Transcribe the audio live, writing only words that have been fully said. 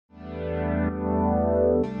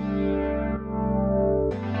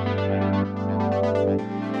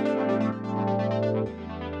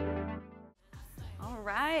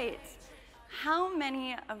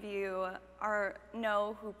many of you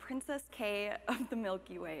know who Princess K of the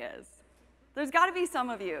Milky Way is? There's got to be some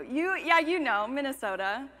of you. Yeah, you know,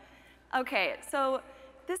 Minnesota. Okay, so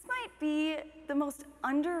this might be the most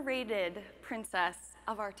underrated princess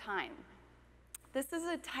of our time. This is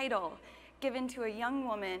a title given to a young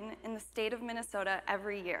woman in the state of Minnesota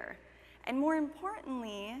every year. And more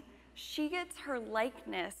importantly, she gets her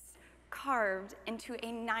likeness carved into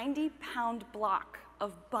a 90-pound block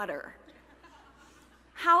of butter.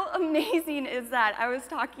 How amazing is that? I was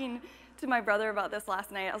talking to my brother about this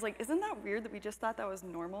last night. I was like, isn't that weird that we just thought that was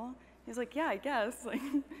normal? He's like, yeah, I guess. Like,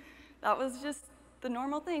 that was just the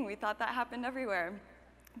normal thing. We thought that happened everywhere.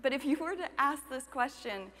 But if you were to ask this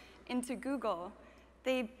question into Google,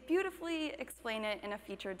 they beautifully explain it in a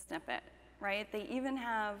featured snippet, right? They even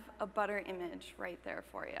have a butter image right there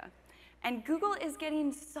for you. And Google is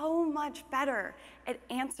getting so much better at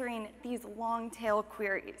answering these long tail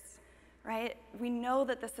queries, right? We know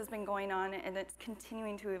that this has been going on and it's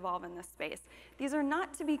continuing to evolve in this space. These are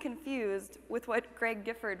not to be confused with what Greg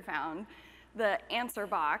Gifford found, the answer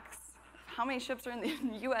box. How many ships are in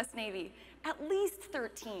the US Navy? At least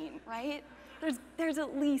 13, right? There's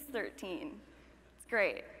at least 13. It's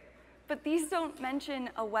great. But these don't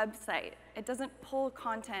mention a website. It doesn't pull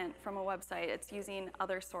content from a website. It's using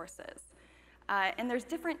other sources. And there's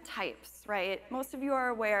different types, right? Most of you are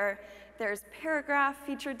aware there's paragraph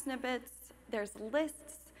featured snippets, there's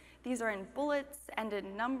lists. These are in bullets and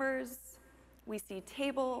in numbers. We see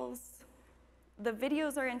tables. The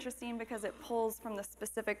videos are interesting because it pulls from the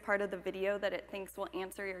specific part of the video that it thinks will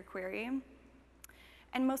answer your query.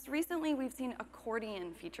 And most recently, we've seen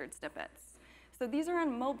accordion featured snippets. So these are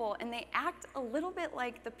on mobile, and they act a little bit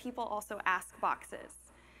like the people also ask boxes.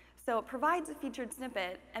 So it provides a featured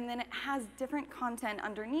snippet, and then it has different content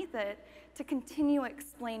underneath it to continue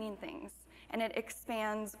explaining things. And it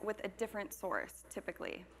expands with a different source,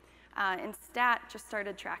 typically. And Stat just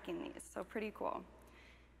started tracking these, so pretty cool.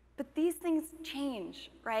 But these things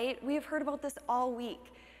change, right? We have heard about this all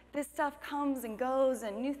week. This stuff comes and goes,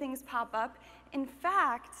 and new things pop up. In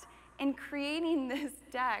fact, in creating this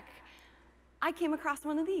deck, I came across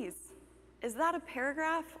one of these. Is that a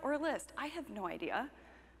paragraph or a list? I have no idea.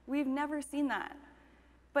 We've never seen that.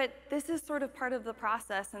 But this is sort of part of the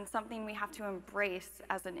process and something we have to embrace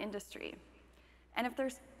as an industry. And if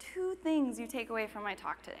there's two things you take away from my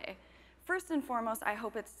talk today, first and foremost, I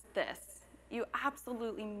hope it's this. You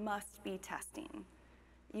absolutely must be testing.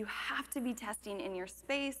 You have to be testing in your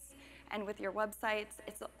space and with your websites.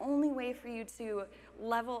 It's the only way for you to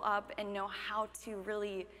level up and know how to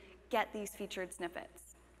really get these featured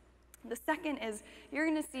snippets. The second is you're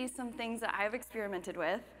going to see some things that I've experimented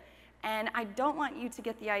with, and I don't want you to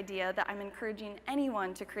get the idea that I'm encouraging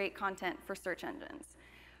anyone to create content for search engines.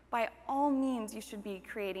 By all means, you should be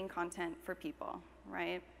creating content for people,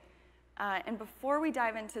 right? And before we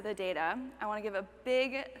dive into the data, I want to give a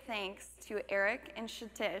big thanks to Eric and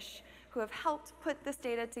Shatish, who have helped put this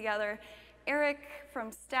data together. Eric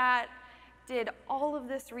from Stat did all of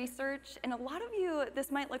this research, and a lot of you,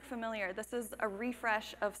 this might look familiar. This is a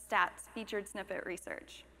refresh of Stat's featured snippet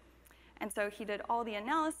research. And so he did all the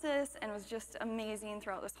analysis and was just amazing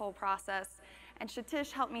throughout this whole process. And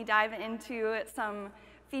Shatish helped me dive into some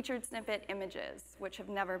featured snippet images, which have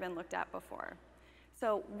never been looked at before.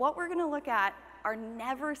 So what we're going to look at are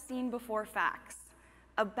never seen before facts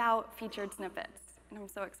about featured snippets, and I'm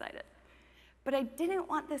so excited. But I didn't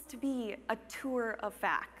want this to be a tour of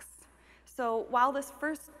facts. So while this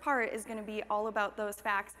first part is going to be all about those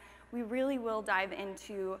facts, we really will dive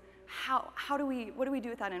into what do we do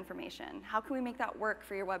with that information? How can we make that work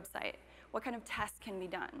for your website? What kind of tests can be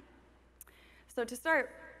done? So to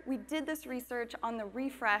start, we did this research on the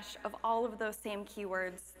refresh of all of those same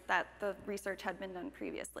keywords that the research had been done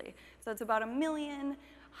previously. So it's about 1 million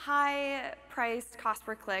high-priced,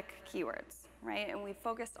 cost-per-click keywords, right? And we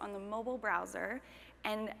focused on the mobile browser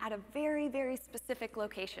and at a very, very specific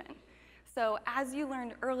location. So as you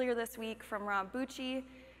learned earlier this week from Rob Bucci,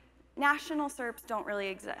 national SERPs don't really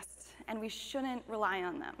exist, and we shouldn't rely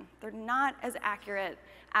on them. They're not as accurate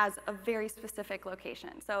as a very specific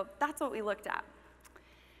location. So that's what we looked at.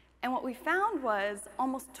 And what we found was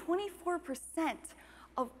almost 24%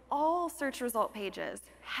 of all search result pages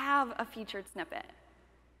have a featured snippet,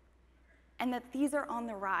 and that these are on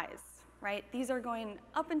the rise, right? These are going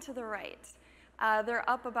up and to the right. They're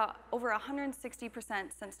up about over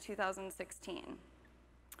 160% since 2016.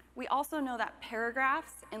 We also know that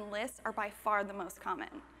paragraphs and lists are by far the most common,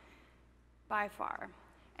 by far.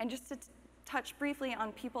 And just to touch briefly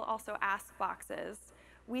on people also ask boxes,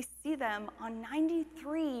 we see them on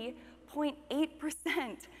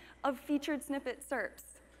 93.8% of featured snippet SERPs.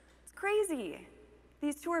 It's crazy.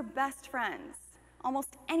 These two are best friends.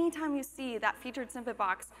 Almost any time you see that featured snippet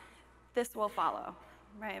box, this will follow,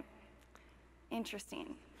 right?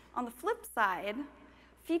 Interesting. On the flip side,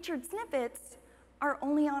 featured snippets are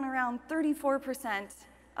only on around 34%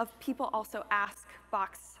 of people also ask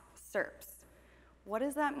box SERPs. What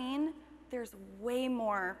does that mean? There's way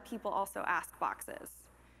more people also ask boxes.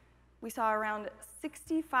 We saw around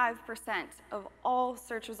 65% of all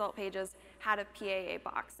search result pages had a PAA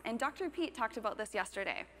box. And Dr. Pete talked about this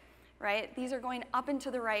yesterday, right? These are going up and to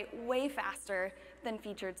the right way faster than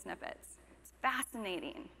featured snippets. It's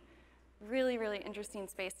fascinating. Really, really interesting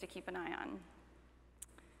space to keep an eye on.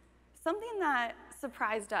 Something that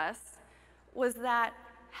surprised us was that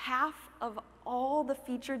half of all the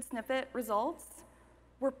featured snippet results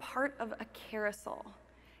were part of a carousel.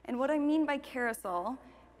 And what I mean by carousel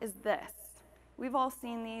is this. We've all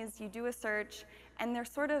seen these. You do a search, and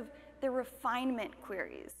they're refinement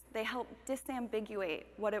queries. They help disambiguate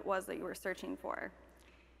what it was that you were searching for.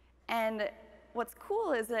 And what's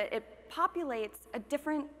cool is that it populates a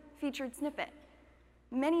different featured snippet,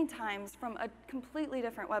 many times from a completely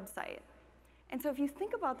different website. And so if you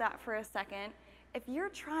think about that for a second, if you're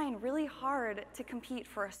trying really hard to compete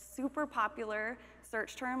for a super popular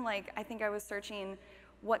search term, like I think I was searching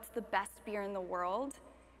what's the best beer in the world,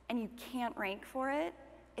 and you can't rank for it,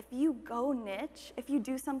 if you go niche, if you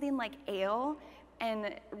do something like ale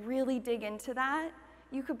and really dig into that,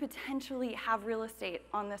 you could potentially have real estate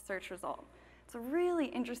on this search result. It's a really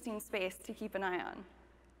interesting space to keep an eye on.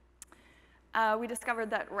 We discovered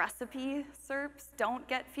that recipe SERPs don't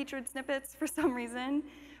get featured snippets for some reason,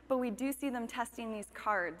 but we do see them testing these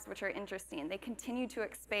cards, which are interesting. They continue to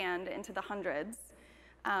expand into the hundreds.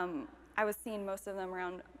 I was seeing most of them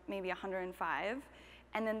around maybe 105.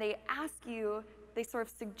 And then they ask you, they sort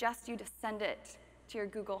of suggest you to send it to your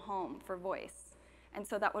Google Home for voice. And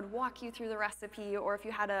so that would walk you through the recipe, or if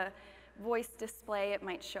you had a voice display, it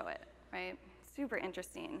might show it, right? Super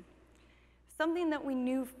interesting. Something that we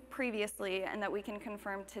knew previously and that we can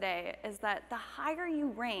confirm today is that the higher you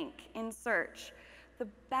rank in search, the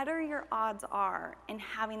better your odds are in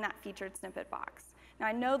having that featured snippet box. Now,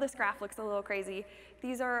 I know this graph looks a little crazy.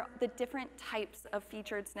 These are the different types of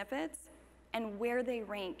featured snippets and where they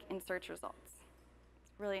rank in search results.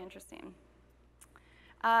 It's really interesting.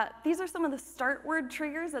 These are some of the start word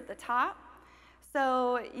triggers at the top.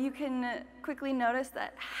 So you can quickly notice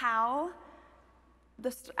that how,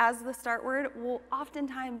 as the start word, will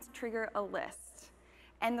oftentimes trigger a list.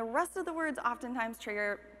 And the rest of the words oftentimes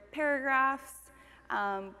trigger paragraphs,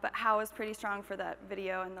 but how is pretty strong for that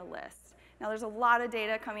video and the list. Now there's a lot of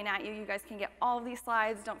data coming at you. You guys can get all of these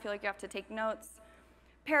slides. Don't feel like you have to take notes.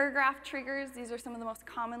 Paragraph triggers, these are some of the most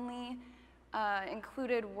commonly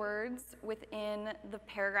included words within the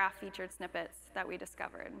paragraph featured snippets that we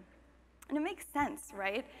discovered. And it makes sense,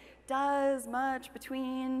 right? Does, much,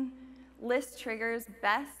 between, list triggers,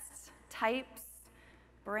 best, types,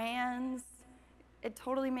 brands. It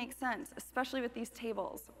totally makes sense, especially with these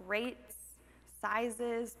tables. Rates,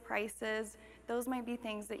 sizes, prices, those might be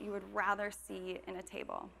things that you would rather see in a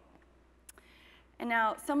table. And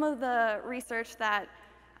now some of the research that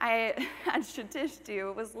I had Shatish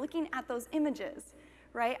do was looking at those images,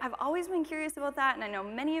 right? I've always been curious about that, and I know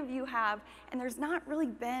many of you have, and there's not really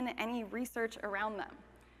been any research around them,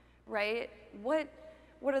 right? What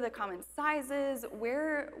are the common sizes?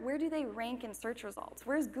 Where do they rank in search results?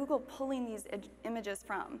 Where's Google pulling these images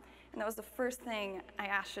from? And that was the first thing I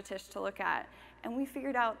asked Shatish to look at. And we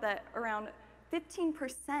figured out that around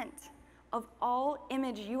 15% of all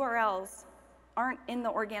image URLs aren't in the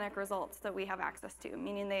organic results that we have access to,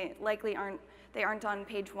 meaning they likely aren't on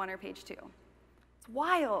page 1 or page 2. It's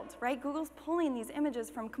wild, right? Google's pulling these images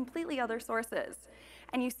from completely other sources.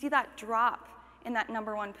 And you see that drop in that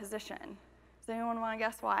 #1 position. Does anyone want to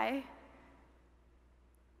guess why?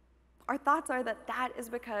 Our thoughts are that that is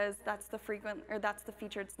because that's the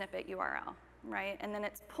featured snippet URL, right? And then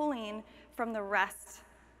it's pulling from the rest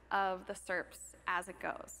of the SERPs as it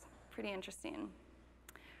goes. Pretty interesting.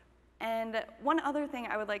 And one other thing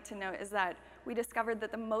I would like to note is that we discovered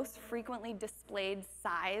that the most frequently displayed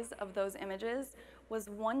size of those images was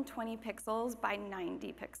 120 pixels by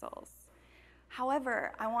 90 pixels.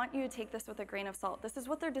 However, I want you to take this with a grain of salt. This is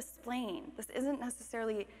what they're displaying. This isn't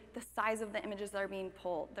necessarily the size of the images that are being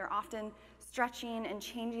pulled. They're often stretching and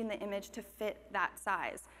changing the image to fit that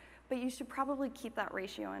size. But you should probably keep that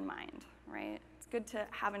ratio in mind, right? It's good to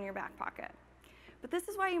have in your back pocket. But this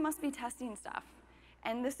is why you must be testing stuff.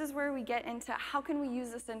 And this is where we get into how can we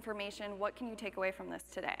use this information? What can you take away from this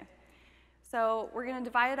today? So we're going to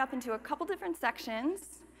divide it up into a couple different sections.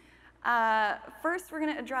 First, we're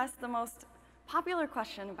going to address the most popular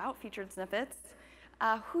question about featured snippets,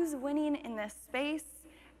 who's winning in this space,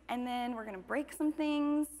 and then we're going to break some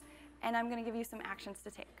things, and I'm going to give you some actions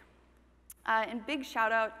to take. And big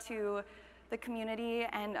shout out to the community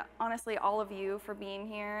and honestly all of you for being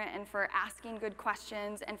here and for asking good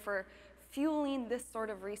questions and for fueling this sort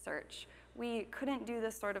of research. We couldn't do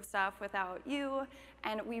this sort of stuff without you,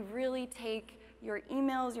 and we really take your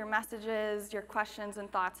emails, your messages, your questions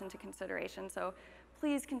and thoughts into consideration. So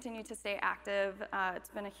please continue to stay active. It's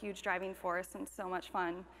been a huge driving force and so much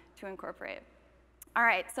fun to incorporate. All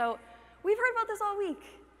right, so we've heard about this all week.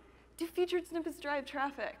 Do featured snippets drive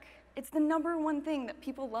traffic? It's the #1 thing that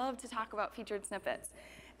people love to talk about featured snippets.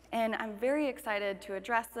 And I'm very excited to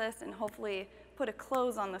address this and hopefully put a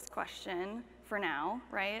close on this question for now,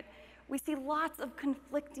 right? We see lots of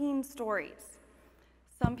conflicting stories.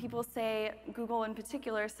 Some people say, Google in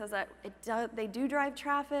particular says that they do drive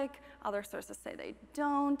traffic. Other sources say they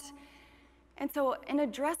don't. And so in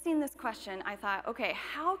addressing this question, I thought, okay,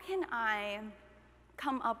 how can I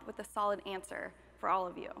come up with a solid answer for all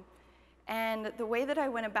of you? And the way that I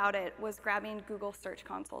went about it was grabbing Google Search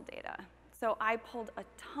Console data. So I pulled a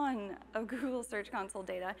ton of Google Search Console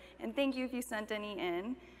data, and thank you if you sent any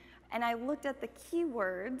in. And I looked at the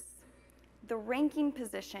keywords, the ranking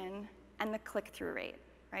position, and the click-through rate,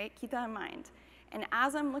 right? Keep that in mind. And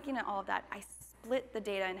as I'm looking at all of that, I split the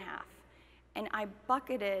data in half. And I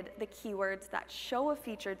bucketed the keywords that show a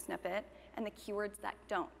featured snippet and the keywords that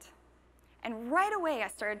don't. And right away, I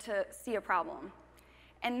started to see a problem.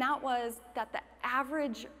 And that was that the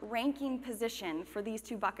average ranking position for these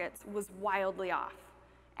two buckets was wildly off,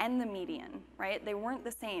 and the median, right? They weren't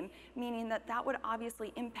the same, meaning that that would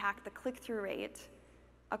obviously impact the click-through rate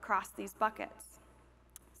across these buckets.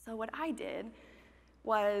 So what I did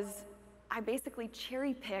was I basically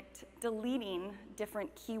cherry-picked, deleting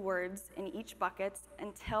different keywords in each bucket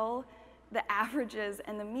until the averages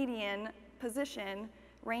and the median position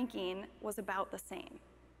ranking was about the same.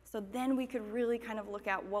 So then we could really kind of look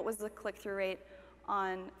at what was the click-through rate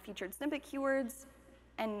on featured snippet keywords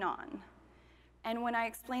and non. And when I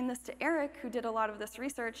explained this to Eric, who did a lot of this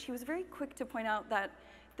research, he was very quick to point out that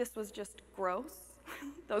this was just gross.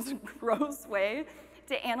 That was a gross way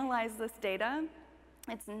to analyze this data.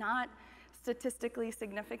 It's not statistically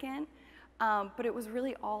significant, but it was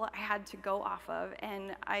really all I had to go off of.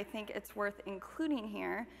 And I think it's worth including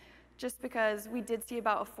here just because we did see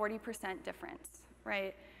about a 40% difference,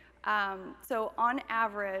 right? So on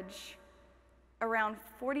average, around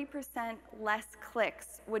 40% less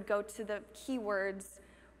clicks would go to the keywords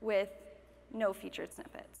with no featured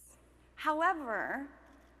snippets. However,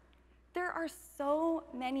 there are so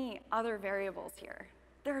many other variables here.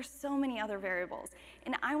 There are so many other variables.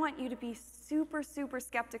 And I want you to be super, super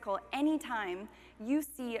skeptical anytime you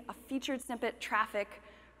see a featured snippet traffic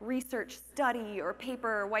research study or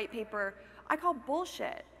paper or white paper. I call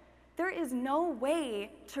bullshit. There is no way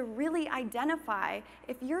to really identify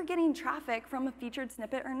if you're getting traffic from a featured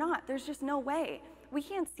snippet or not. There's just no way. We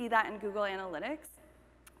can't see that in Google Analytics.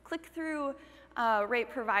 Click-through rate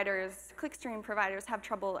providers, clickstream providers have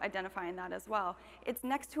trouble identifying that as well. It's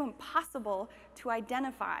next to impossible to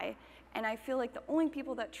identify, and I feel like the only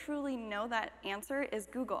people that truly know that answer is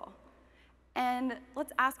Google. And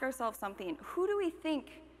let's ask ourselves something. Who do we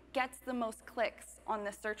think gets the most clicks on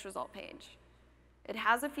this search result page? It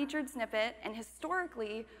has a featured snippet, and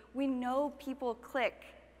historically, we know people click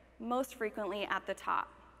most frequently at the top.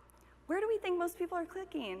 Where do we think most people are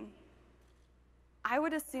clicking? I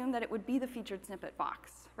would assume that it would be the featured snippet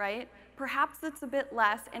box, right? Perhaps it's a bit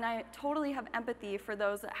less, and I totally have empathy for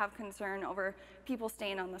those that have concern over people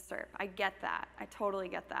staying on the SERP. I get that. I totally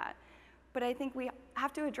get that. But I think we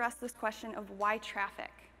have to address this question of why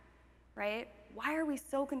traffic, right? Why are we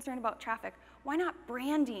so concerned about traffic? Why not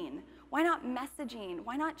branding? Why not messaging?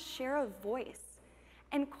 Why not share a voice?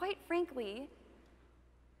 And quite frankly,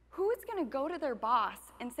 who is going to go to their boss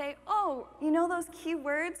and say, oh, you know those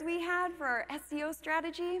keywords we had for our SEO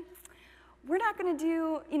strategy? We're not going to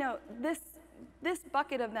do this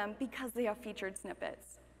bucket of them because they have featured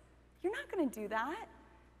snippets. You're not going to do that,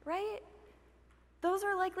 right? Those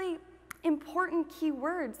are likely important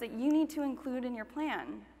keywords that you need to include in your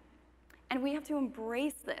plan. And we have to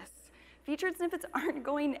embrace this. Featured snippets aren't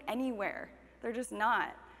going anywhere. They're just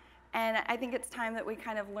not. And I think it's time that we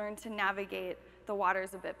kind of learn to navigate the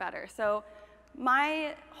waters a bit better. So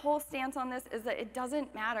my whole stance on this is that it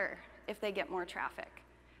doesn't matter if they get more traffic.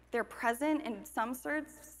 They're present in some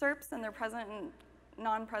SERPs and they're present and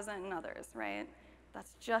non-present in others, right?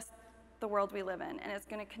 That's just the world we live in, and it's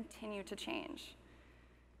going to continue to change.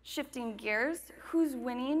 Shifting gears, who's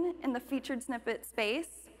winning in the featured snippet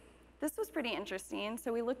space? This was pretty interesting.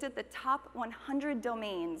 So we looked at the top 100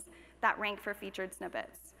 domains that rank for featured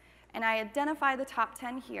snippets. And I identify the top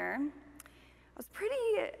 10 here.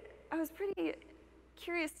 I was pretty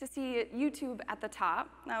curious to see YouTube at the top.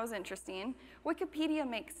 That was interesting. Wikipedia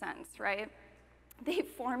makes sense, right? They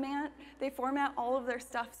format all of their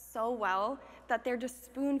stuff so well that they're just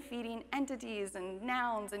spoon-feeding entities and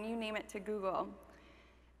nouns and you name it to Google.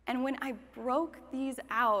 And when I broke these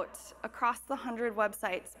out across the 100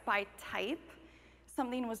 websites by type,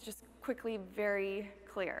 something was just quickly very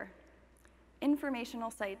clear.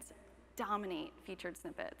 Informational sites dominate featured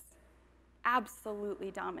snippets,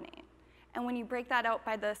 absolutely dominate. And when you break that out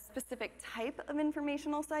by the specific type of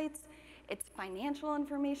informational sites, it's financial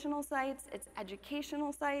informational sites, it's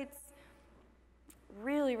educational sites,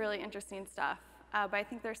 really, really interesting stuff. But I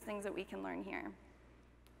think there's things that we can learn here.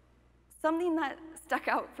 Something that stuck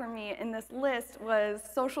out for me in this list was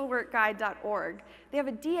socialworkguide.org. They have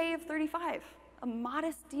a DA of 35, a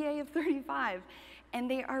modest DA of 35, and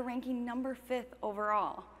they are ranking number 5th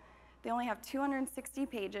overall. They only have 260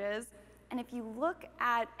 pages, and if you look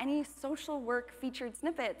at any social work featured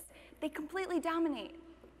snippets, they completely dominate.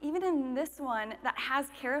 Even in this one that has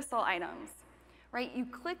carousel items, right? You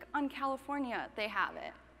click on California, they have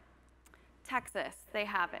it. Texas, they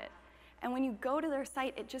have it. And when you go to their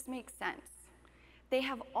site, it just makes sense. They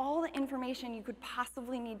have all the information you could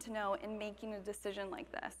possibly need to know in making a decision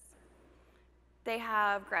like this. They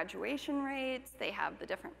have graduation rates, they have the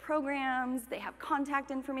different programs, they have contact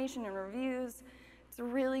information and reviews. It's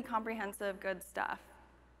really comprehensive, good stuff.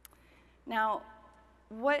 Now,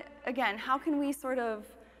 again, how can we sort of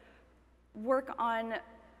work on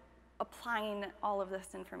applying all of this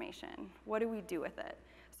information? What do we do with it?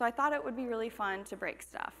 So I thought it would be really fun to break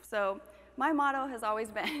stuff. So my motto has always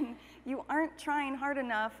been, you aren't trying hard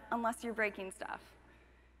enough unless you're breaking stuff.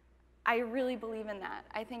 I really believe in that.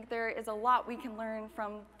 I think there is a lot we can learn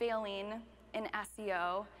from failing in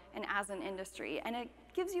SEO and as an industry, and it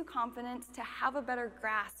gives you confidence to have a better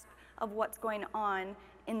grasp of what's going on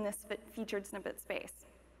in this featured snippet space.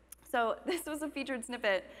 So this was a featured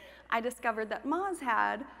snippet I discovered that Moz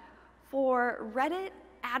had for Reddit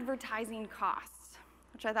advertising costs,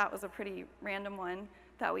 which I thought was a pretty random one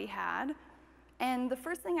that we had. And the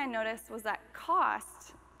first thing I noticed was that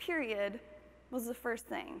cost, period, was the first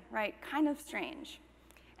thing, right? Kind of strange.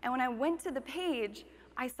 And when I went to the page,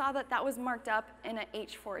 I saw that that was marked up in an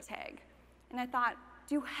H4 tag. And I thought,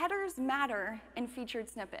 do headers matter in featured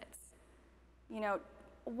snippets? You know,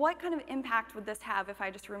 what kind of impact would this have if I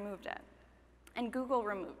just removed it? And Google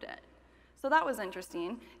removed it. So that was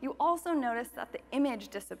interesting. You also notice that the image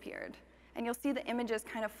disappeared. And you'll see the images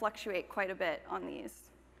kind of fluctuate quite a bit on these.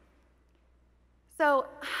 So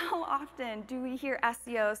how often do we hear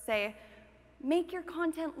SEOs say, make your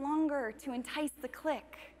content longer to entice the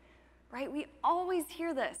click, right? We always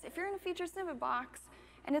hear this. If you're in a featured snippet box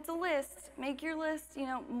and it's a list, make your list, you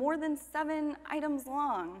know, more than 7 items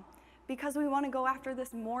long, because we want to go after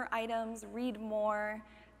this more items, read more.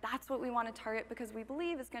 That's what we want to target because we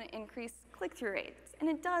believe is going to increase click-through rates. And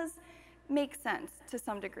it does make sense to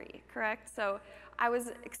some degree, correct? So I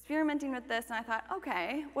was experimenting with this and I thought,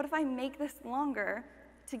 okay, what if I make this longer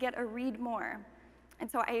to get a read more? And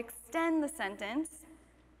so I extend the sentence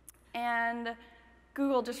and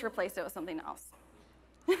Google just replaced it with something else.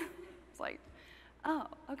 It's like, oh,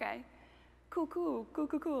 okay, cool.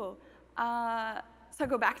 So I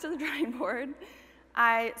go back to the drawing board,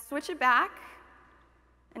 I switch it back,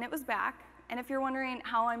 and it was back. And if you're wondering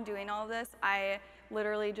how I'm doing all of this, I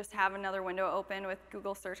literally just have another window open with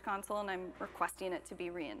Google Search Console, and I'm requesting it to be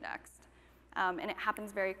re-indexed. And it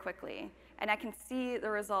happens very quickly. And I can see the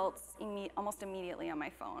results almost immediately on my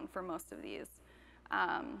phone for most of these.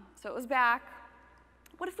 So it was back.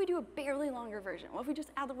 What if we do a barely longer version? What if we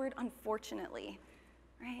just add the word unfortunately,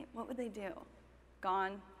 right? What would they do?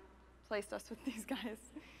 Gone, placed us with these guys.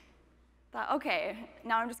 Thought, okay,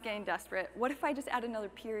 now I'm just getting desperate. What if I just add another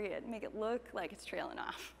period, make it look like it's trailing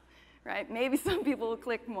off, right? Maybe some people will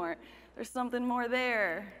click more. There's something more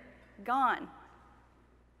there. Gone.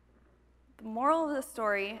 The moral of the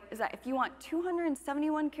story is that if you want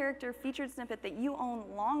 271 character featured snippet that you own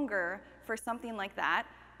longer for something like that,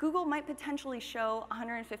 Google might potentially show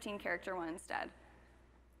 115 character one instead.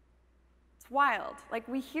 It's wild. Like,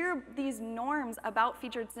 we hear these norms about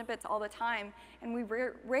featured snippets all the time, and we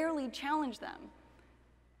rarely challenge them.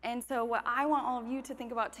 And so what I want all of you to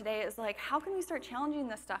think about today is, like, how can we start challenging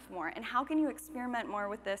this stuff more, and how can you experiment more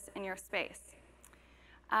with this in your space?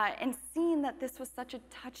 And seeing that this was such a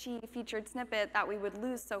touchy featured snippet that we would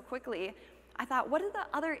lose so quickly, I thought, what do the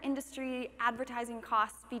other industry advertising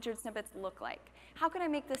costs featured snippets look like? How can I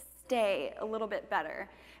make this stay a little bit better.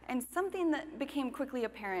 And something that became quickly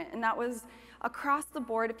apparent, and that was across the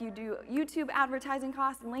board, if you do YouTube advertising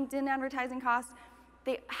costs, LinkedIn advertising costs,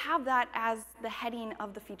 they have that as the heading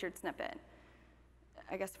of the featured snippet.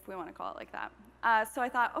 I guess if we want to call it like that. So I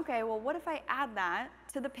thought, okay, well, what if I add that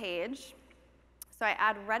to the page? So I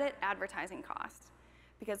add Reddit advertising costs,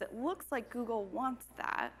 because it looks like Google wants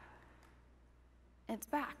that. It's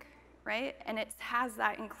back, right? And it has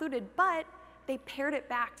that included, but they pared it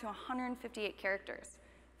back to 158 characters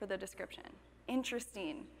for the description.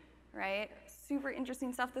 Interesting, right? Super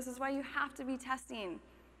interesting stuff. This is why you have to be testing.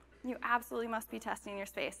 You absolutely must be testing your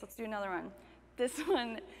space. Let's do another one. This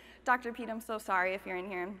one, Dr. Pete, I'm so sorry if you're in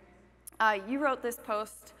here. You wrote this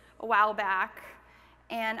post a while back,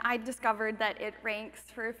 and I discovered that it ranks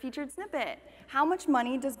for a featured snippet. How much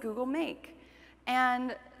money does Google make?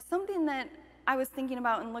 And something that I was thinking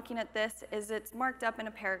about and looking at this is it's marked up in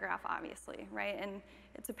a paragraph, obviously, right? And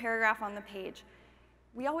it's a paragraph on the page.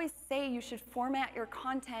 We always say you should format your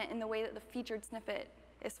content in the way that the featured snippet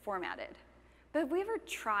is formatted. But have we ever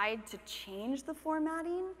tried to change the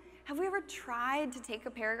formatting? Have we ever tried to take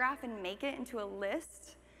a paragraph and make it into a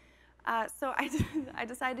list? So I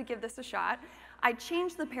decided to give this a shot. I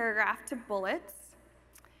changed the paragraph to bullets.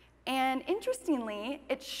 And interestingly,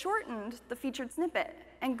 it shortened the featured snippet.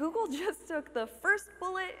 And Google just took the first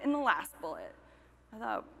bullet and the last bullet. I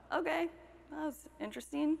thought, okay, that was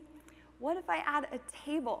interesting. What if I add a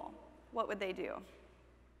table? What would they do?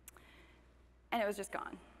 And it was just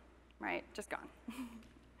gone, right? Just gone.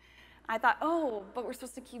 I thought, oh, but we're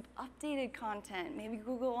supposed to keep updated content. Maybe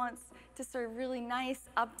Google wants to serve really nice,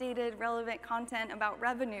 updated, relevant content about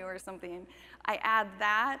revenue or something. I add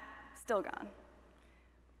that, still gone.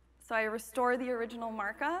 So I restore the original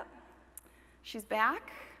markup. She's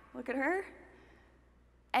back, look at her.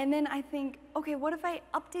 And then I think, okay, what if I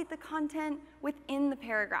update the content within the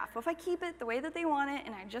paragraph? What if I keep it the way that they want it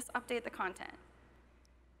and I just update the content?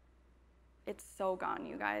 It's so gone,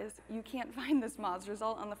 you guys. You can't find this Moz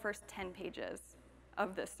result on the first 10 pages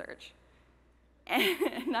of this search.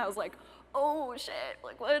 And I was like, oh shit,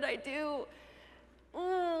 like what did I do?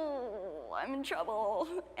 Ooh, I'm in trouble.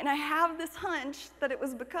 And I have this hunch that it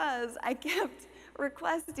was because I kept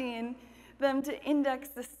requesting them to index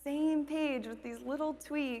the same page with these little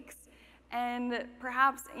tweaks, and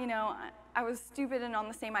perhaps, you know, I was stupid and on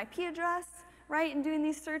the same IP address, right, in doing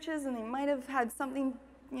these searches, and they might have had something,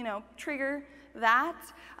 you know, trigger that,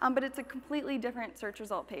 but it's a completely different search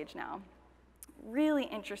result page now. Really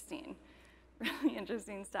interesting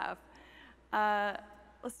stuff.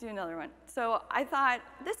 Let's do another one. So I thought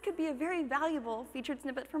this could be a very valuable featured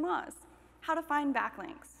snippet from Moz. How to find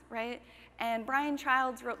backlinks, right? And Brian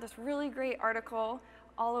Childs wrote this really great article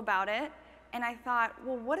all about it. And I thought,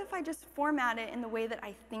 well, what if I just format it in the way that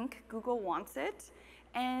I think Google wants it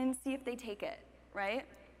and see if they take it, right?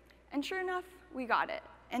 And sure enough, we got it.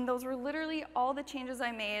 And those were literally all the changes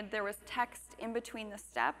I made. There was text in between the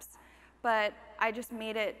steps, but I just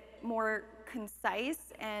made it more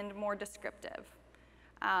concise and more descriptive.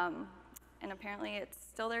 And apparently it's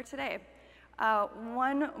still there today.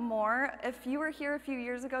 One more, if you were here a few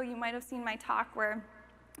years ago, you might have seen my talk where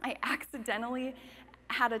I accidentally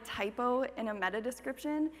had a typo in a meta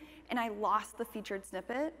description and I lost the featured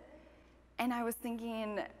snippet. And I was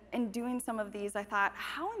thinking, in doing some of these, I thought,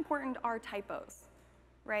 how important are typos,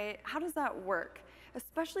 right? How does that work?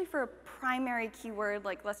 Especially for a primary keyword,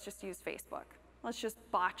 like let's just use Facebook. Let's just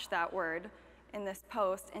botch that word in this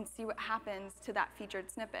post and see what happens to that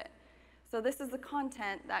featured snippet. So this is the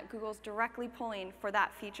content that Google's directly pulling for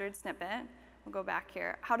that featured snippet. We'll go back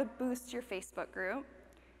here. How to boost your Facebook group.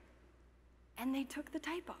 And they took the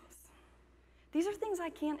typos. These are things I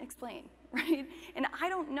can't explain, right? And I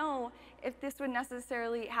don't know if this would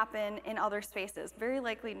necessarily happen in other spaces. Very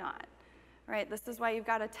likely not, right? This is why you've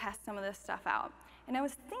got to test some of this stuff out. And I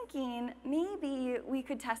was thinking maybe we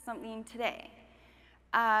could test something today.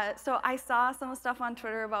 So I saw some stuff on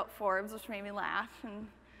Twitter about Forbes, which made me laugh and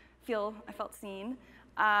I felt seen.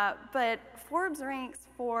 But Forbes ranks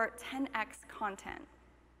for 10x content.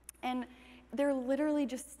 And they're literally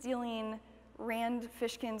just stealing Rand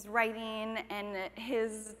Fishkin's writing and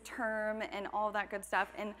his term and all that good stuff.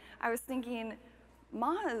 And I was thinking,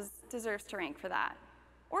 Moz deserves to rank for that,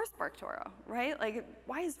 or SparkToro, right? Like,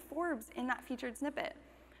 why is Forbes in that featured snippet?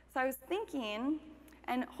 So I was thinking,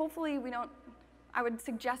 and hopefully we don't, I would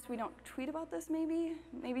suggest we don't tweet about this maybe.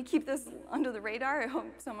 Maybe keep this under the radar. I hope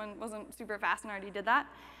someone wasn't super fast and already did that.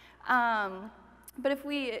 But if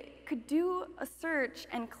we could do a search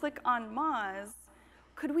and click on Moz,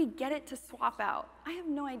 could we get it to swap out? I have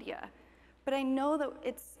no idea. But I know that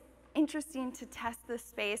it's interesting to test this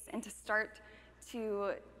space and to start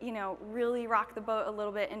to, really rock the boat a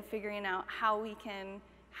little bit in figuring out how we can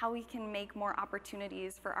make more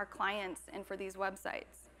opportunities for our clients and for these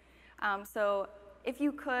websites. So if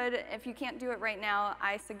you can't do it right now,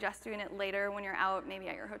 I suggest doing it later when you're out, maybe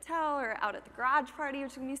at your hotel or out at the garage party,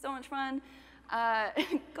 which can be so much fun.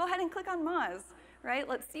 Go ahead and click on Moz, right?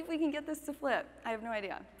 Let's see if we can get this to flip. I have no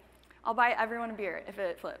idea. I'll buy everyone a beer if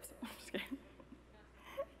it flips. I'm just kidding.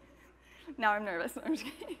 Now I'm nervous. I'm just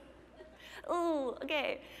kidding. Ooh,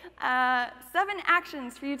 okay. 7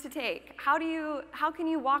 actions for you to take. How can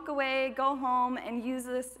you walk away, go home, and use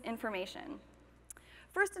this information?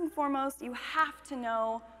 First and foremost, you have to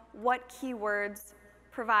know what keywords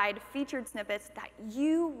provide featured snippets that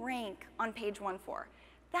you rank on page 1 for.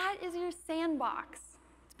 That is your sandbox.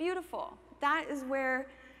 It's beautiful. That is where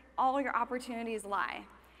all your opportunities lie.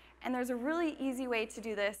 And there's a really easy way to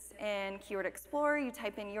do this in Keyword Explorer. You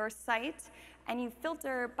type in your site, and you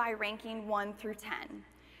filter by ranking 1 through 10.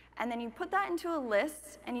 And then you put that into a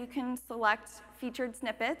list, and you can select featured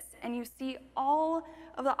snippets, and you see all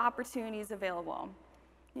of the opportunities available.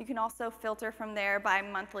 You can also filter from there by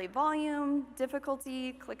monthly volume,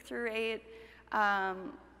 difficulty, click-through rate.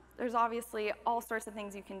 There's obviously all sorts of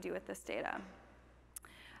things you can do with this data.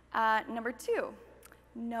 Number 2,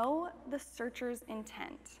 know the searcher's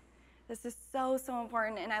intent. This is so, so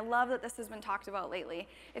important, and I love that this has been talked about lately.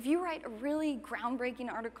 If you write a really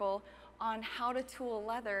groundbreaking article on how to tool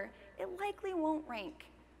leather, it likely won't rank,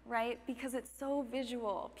 right? Because it's so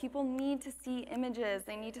visual. People need to see images.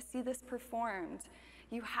 They need to see this performed.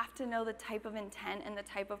 You have to know the type of intent and the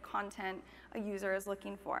type of content a user is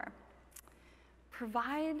looking for.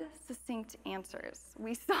 Provide succinct answers.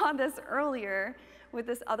 We saw this earlier with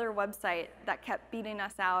this other website that kept beating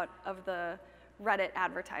us out of the Reddit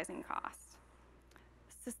advertising cost.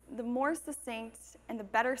 The more succinct and the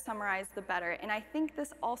better summarized, the better. And I think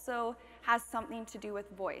this also has something to do with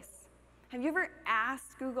voice. Have you ever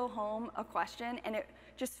asked Google Home a question and it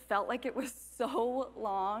just felt like it was so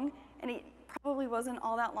long? And it probably wasn't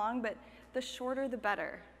all that long, but the shorter the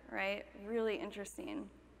better, right? Really interesting.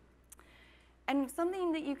 And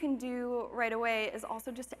something that you can do right away is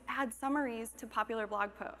also just to add summaries to popular blog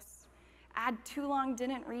posts. Add too long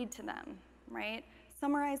didn't read to them, right?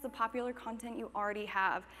 Summarize the popular content you already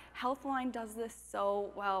have. Healthline does this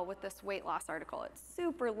so well with this weight loss article. It's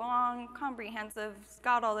super long, comprehensive, it's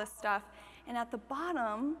got all this stuff. And at the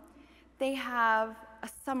bottom, they have a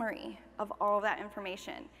summary of all of that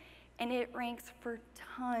information. And it ranks for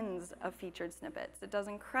tons of featured snippets. It does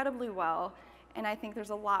incredibly well, and I think there's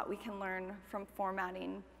a lot we can learn from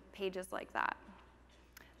formatting pages like that.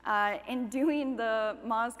 In doing the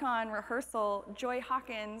Mozcon rehearsal, Joy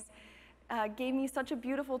Hawkins gave me such a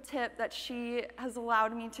beautiful tip that she has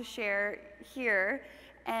allowed me to share here,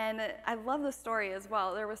 and I love the story as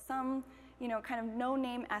well. There was some, kind of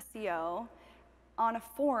no-name SEO on a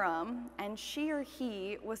forum, and she or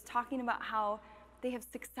he was talking about how they have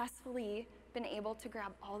successfully been able to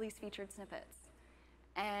grab all these featured snippets.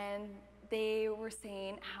 And they were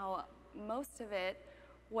saying how most of it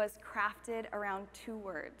was crafted around 2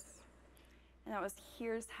 words. And that was,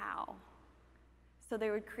 here's how. So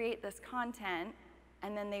they would create this content,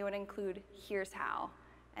 and then they would include, here's how.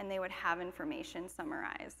 And they would have information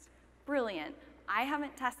summarized. Brilliant. I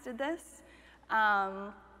haven't tested this.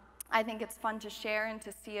 I think it's fun to share and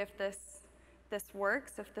to see if this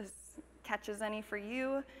works, if this catches any for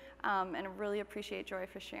you, and I really appreciate Joy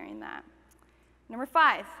for sharing that. Number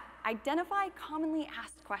 5, identify commonly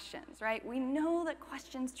asked questions, right? We know that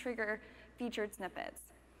questions trigger featured snippets,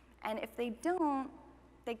 and if they don't,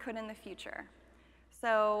 they could in the future.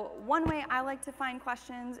 So one way I like to find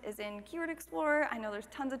questions is in Keyword Explorer. I know there's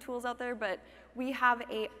tons of tools out there, but we have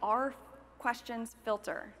a R questions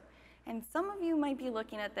filter. And some of you might be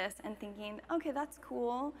looking at this and thinking, okay, that's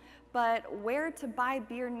cool, but where to buy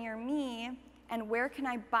beer near me and where can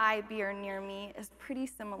I buy beer near me is pretty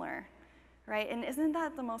similar, right? And isn't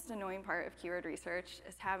that the most annoying part of keyword research,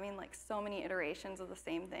 is having like so many iterations of the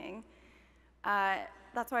same thing?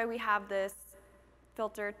 That's why we have this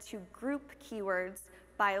filter to group keywords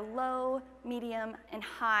by low, medium, and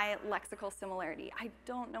high lexical similarity. I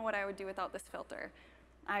don't know what I would do without this filter.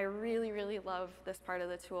 I really, really love this part of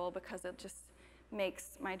the tool because it just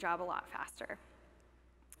makes my job a lot faster.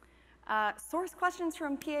 Source questions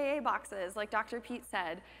from PAA boxes, like Dr. Pete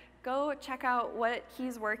said. Go check out what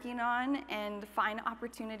he's working on and find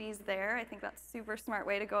opportunities there. I think that's a super smart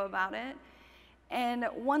way to go about it. And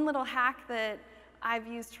one little hack that I've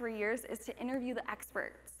used for years is to interview the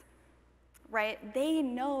experts, right? They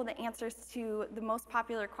know the answers to the most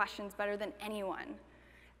popular questions better than anyone.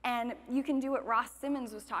 And you can do what Ross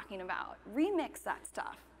Simmons was talking about. Remix that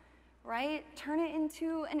stuff, right? Turn it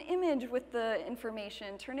into an image with the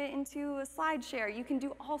information, turn it into a slide share. You can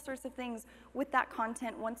do all sorts of things with that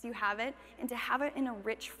content once you have it, and to have it in a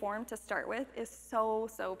rich form to start with is so,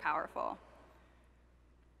 so powerful.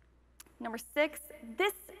 Number 6,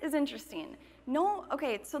 this is interesting.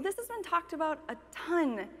 Okay, so this has been talked about a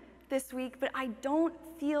ton this week, but I don't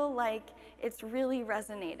feel like it's really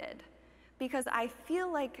resonated, because I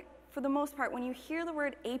feel like, for the most part, when you hear the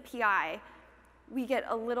word API, we get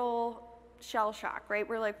a little shell shock, right?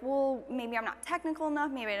 We're like, well, maybe I'm not technical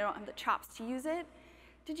enough, maybe I don't have the chops to use it.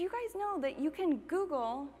 Did you guys know that you can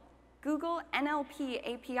Google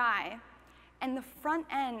NLP API, and the front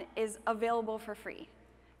end is available for free?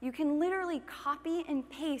 You can literally copy and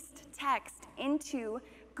paste text into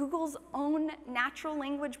Google's own natural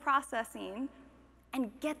language processing and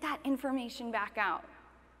get that information back out.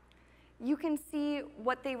 You can see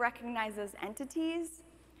what they recognize as entities.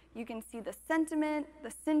 You can see the sentiment,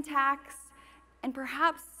 the syntax, and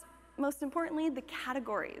perhaps most importantly, the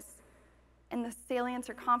categories and the salience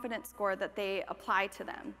or confidence score that they apply to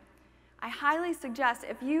them. I highly suggest,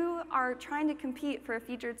 if you are trying to compete for a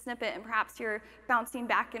featured snippet and perhaps you're bouncing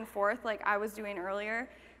back and forth like I was doing earlier,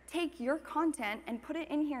 take your content and put it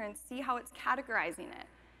in here and see how it's categorizing it,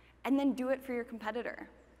 and then do it for your competitor.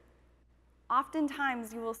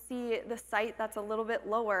 Oftentimes, you will see the site that's a little bit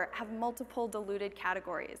lower have multiple diluted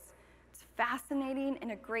categories. It's fascinating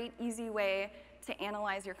and a great, easy way to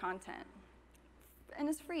analyze your content. And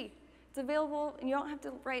it's free. It's available, and you don't have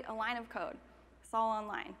to write a line of code. It's all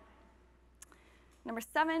online. Number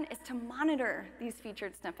 7 is to monitor these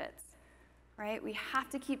featured snippets, right? We have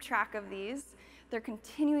to keep track of these. They're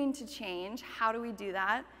continuing to change. How do we do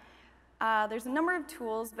that? There's a number of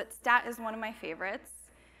tools, but Stat is one of my favorites.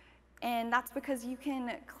 And that's because you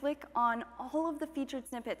can click on all of the featured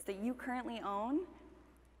snippets that you currently own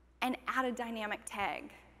and add a dynamic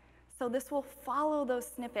tag. So this will follow those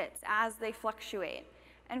snippets as they fluctuate.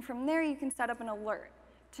 And from there, you can set up an alert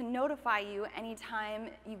to notify you anytime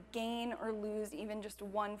you gain or lose even just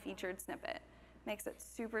one featured snippet. Makes it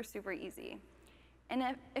super, super easy.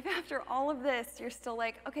 And if after all of this, you're still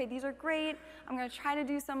like, okay, these are great, I'm gonna try to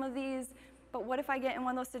do some of these, but what if I get in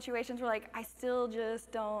one of those situations where like, I still just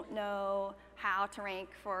don't know how to rank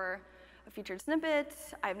for a featured snippet,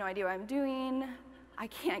 I have no idea what I'm doing, I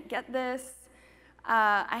can't get this.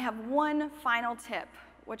 I have one final tip,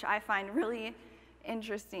 which I find really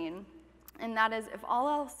interesting, and that is, if all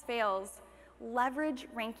else fails, leverage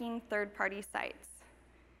ranking third-party sites.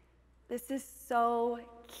 This is so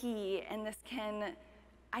key, and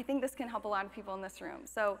I think this can help a lot of people in this room.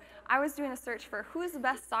 So I was doing a search for who's the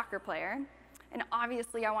best soccer player, and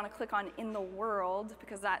obviously I want to click on in the world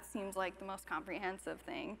because that seems like the most comprehensive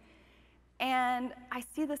thing. And I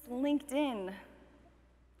see this LinkedIn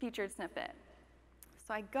featured snippet.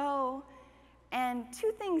 So I go, and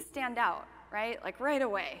 2 things stand out, right? Like right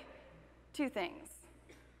away, 2 things.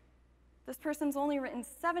 This person's only written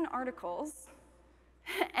 7 articles,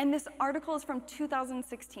 and this article is from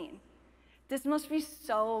 2016. This must be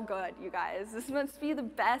so good, you guys. This must be the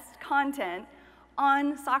best content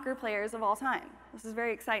on soccer players of all time. This is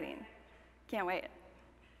very exciting. Can't wait.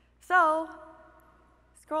 So,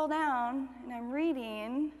 scroll down, and I'm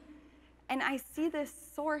reading, and I see this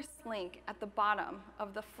source link at the bottom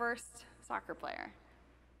of the first soccer player.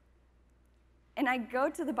 And I go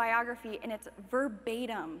to the biography, and it's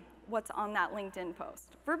verbatim what's on that LinkedIn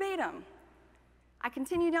post. Verbatim. I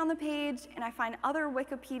continue down the page, and I find other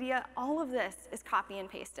Wikipedia. All of this is copy and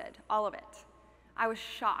pasted, all of it. I was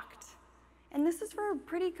shocked. And this is for a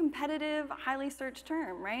pretty competitive, highly searched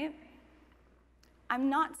term, right? I'm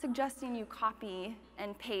not suggesting you copy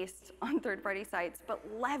and paste on third-party sites, but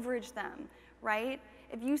leverage them, right?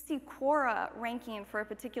 If you see Quora ranking for a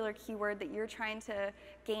particular keyword that you're trying to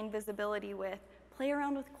gain visibility with, play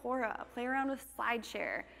around with Quora, play around with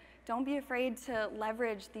SlideShare. Don't be afraid to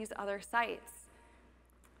leverage these other sites.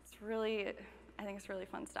 I think it's really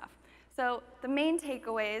fun stuff. So the main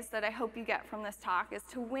takeaways that I hope you get from this talk is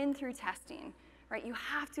to win through testing, right? You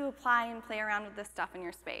have to apply and play around with this stuff in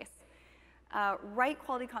your space. Write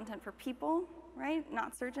quality content for people, right?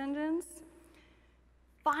 Not search engines.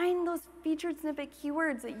 Find those featured snippet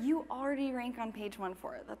keywords that you already rank on page 1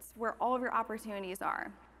 for. That's where all of your opportunities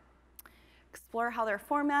are. Explore how they're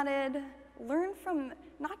formatted. Learn from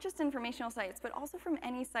not just informational sites, but also from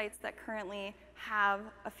any sites that currently have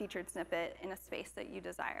a featured snippet in a space that you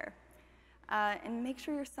desire. And make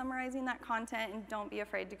sure you're summarizing that content, and don't be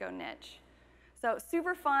afraid to go niche. So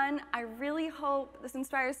super fun. I really hope this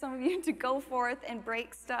inspires some of you to go forth and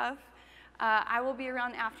break stuff. I will be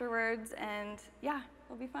around afterwards, and yeah,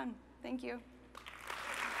 it'll be fun. Thank you.